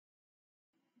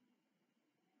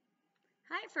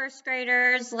Hi, first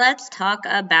graders. Let's talk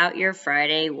about your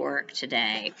Friday work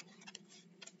today.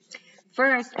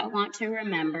 First, I want to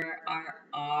remember our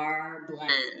R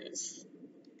blends.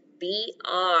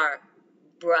 B-R,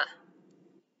 bruh. Broom.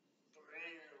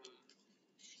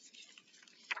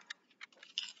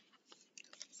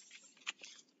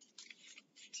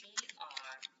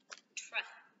 T-R, truck,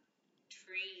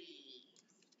 tree.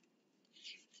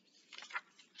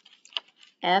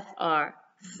 F-R,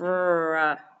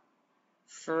 fr,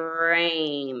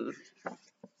 frame.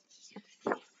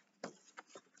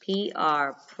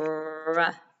 P-R,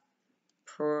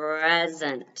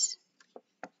 present.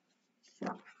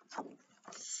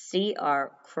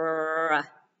 C-R,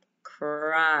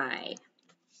 cry.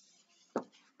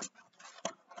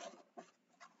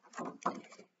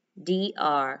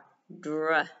 D-R,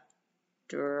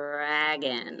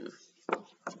 dragon.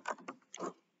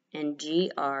 And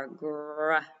G-R,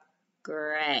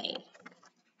 gray.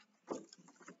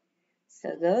 So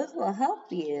those will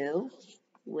help you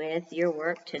with your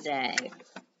work today.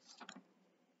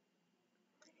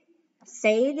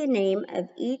 Say the name of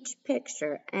each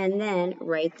picture and then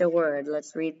write the word.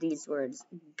 Let's read these words.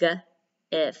 Gift,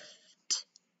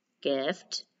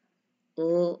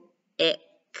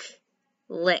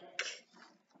 lick.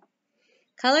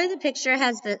 Color the picture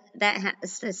that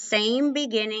has the same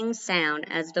beginning sound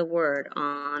as the word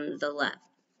on the left.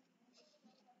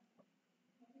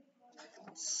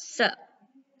 So,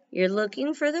 you're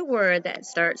looking for the word that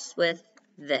starts with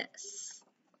this.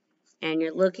 And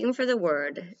you're looking for the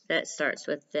word that starts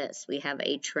with this. We have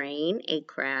a train, a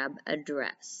crab, a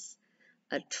dress,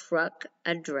 a truck,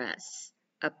 a dress,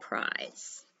 a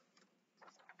prize.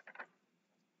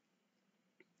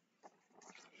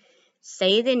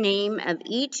 Say the name of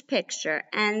each picture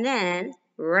and then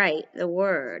write the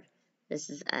word. This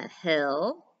is a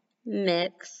hill,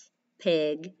 mix,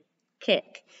 pig,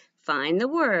 kick. Find the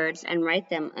words and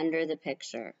write them under the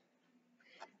picture.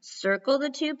 Circle the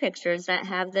two pictures that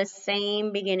have the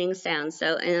same beginning sound.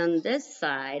 So on this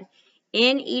side,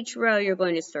 in each row, you're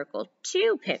going to circle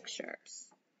two pictures.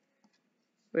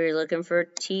 We're looking for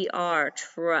TR,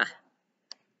 truck,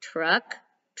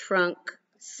 trunk,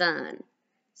 sun.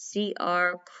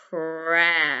 CR,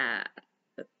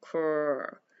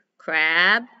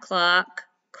 crab, clock,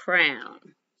 crown.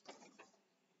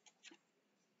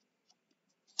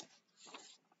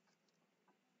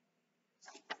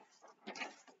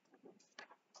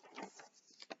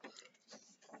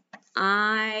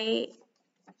 I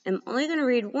am only going to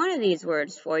read one of these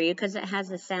words for you because it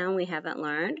has a sound we haven't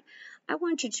learned. I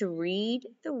want you to read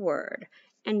the word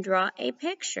and draw a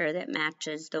picture that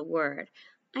matches the word.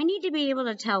 I need to be able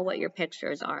to tell what your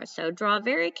pictures are, so draw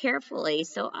very carefully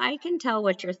so I can tell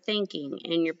what you're thinking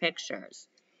in your pictures.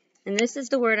 And this is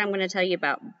the word I'm going to tell you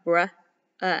about,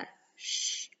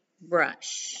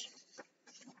 brush.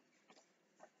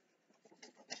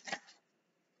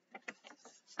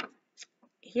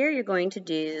 Here you're going to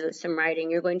do some writing.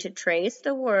 You're going to trace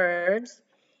the words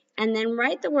and then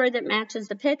write the word that matches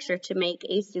the picture to make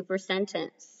a super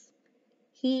sentence.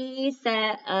 He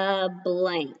set a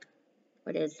blank.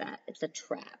 What is that? It's a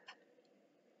trap.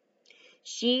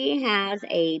 She has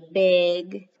a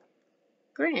big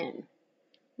grin.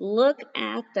 Look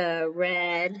at the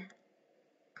red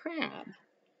crab.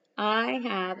 I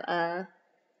have a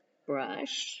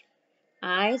brush.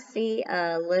 I see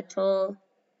a little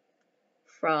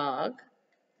frog.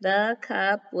 The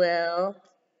cup will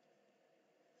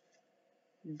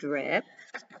drip.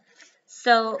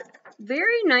 So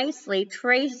very nicely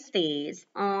trace these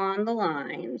on the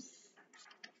lines.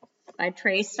 By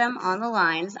trace them on the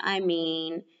lines, I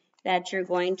mean that you're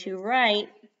going to write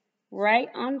right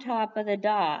on top of the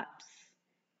dots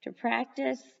to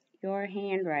practice your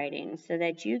handwriting so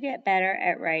that you get better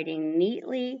at writing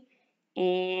neatly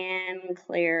and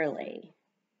clearly.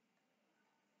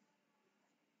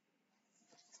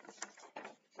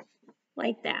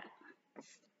 Like that.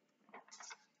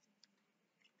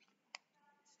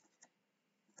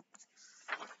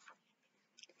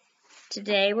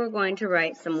 Today we're going to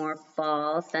write some more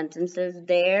fall sentences.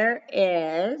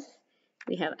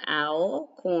 We have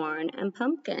owl, corn, and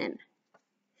pumpkin.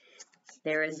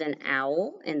 There is an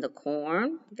owl in the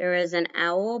corn. There is an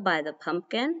owl by the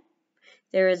pumpkin.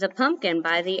 There is a pumpkin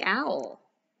by the owl.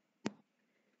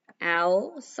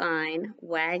 Owl, sign,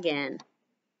 wagon.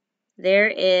 There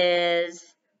is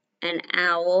an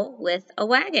owl with a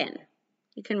wagon.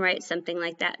 You can write something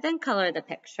like that, then color the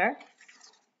picture.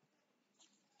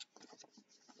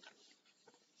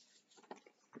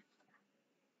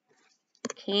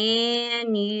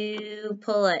 Can you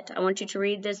pull it? I want you to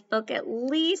read this book at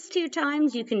least 2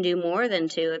 times. You can do more than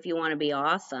 2 if you want to be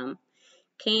awesome.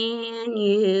 Can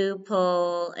you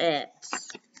pull it?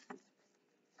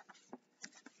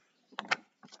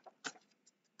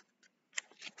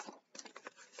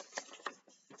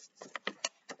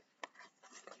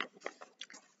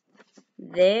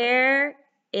 There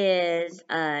is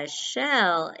a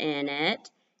shell in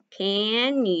it.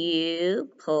 Can you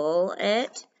pull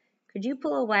it? Could you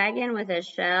pull a wagon with a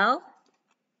shell?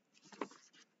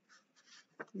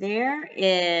 There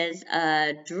is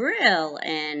a drill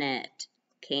in it.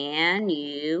 Can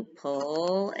you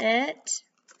pull it?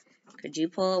 Could you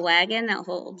pull a wagon that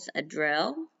holds a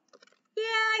drill? Yeah,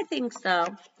 I think so.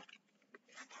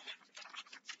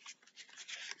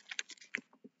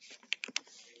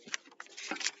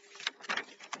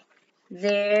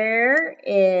 There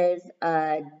is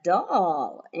a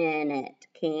doll in it.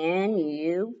 Can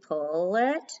you pull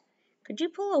it? Could you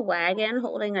pull a wagon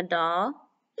holding a doll?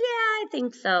 Yeah, I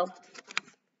think so.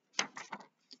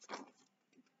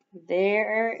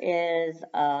 There is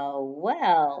a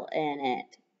well in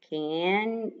it.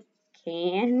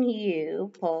 Can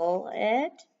you pull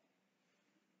it?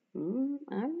 I'm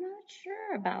not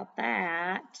sure about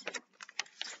that.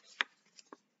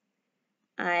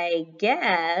 I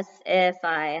guess if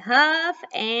I huff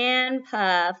and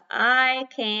puff, I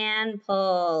can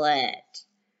pull it.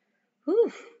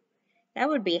 Whew, that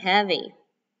would be heavy.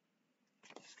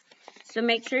 So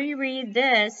make sure you read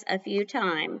this a few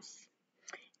times.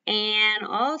 And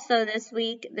also this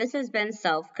week, this has been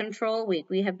self-control week.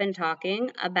 We have been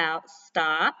talking about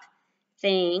stop,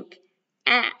 think,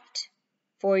 act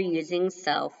for using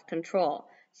self-control.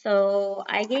 So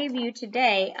I gave you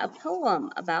today a poem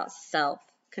about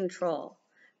self-control.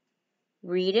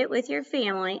 Read it with your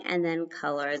family and then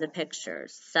color the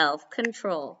pictures.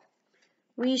 Self-control.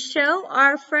 We show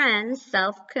our friends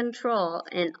self-control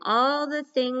in all the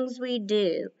things we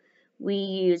do. We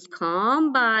use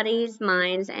calm bodies,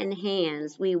 minds, and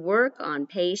hands. We work on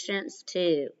patience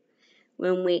too.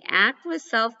 When we act with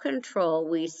self-control,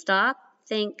 we stop,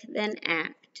 think, then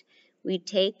act. We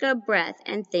take a breath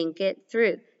and think it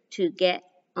through to get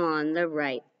on the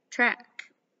right track.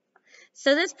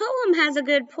 So this poem has a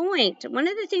good point. One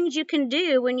of the things you can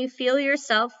do when you feel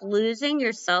yourself losing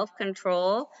your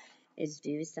self-control is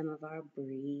do some of our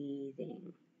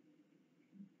breathing.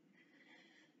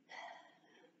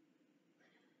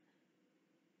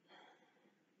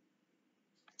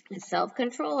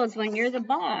 Self-control is when you're the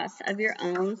boss of your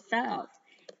own self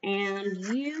and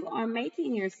you are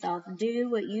making yourself do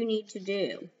what you need to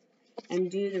do and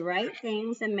do the right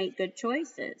things and make good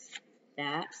choices.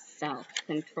 That's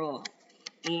self-control.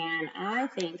 And I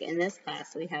think in this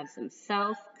class we have some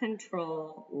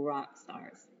self-control rock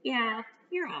stars. Yeah,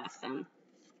 you're awesome.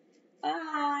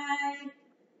 Bye.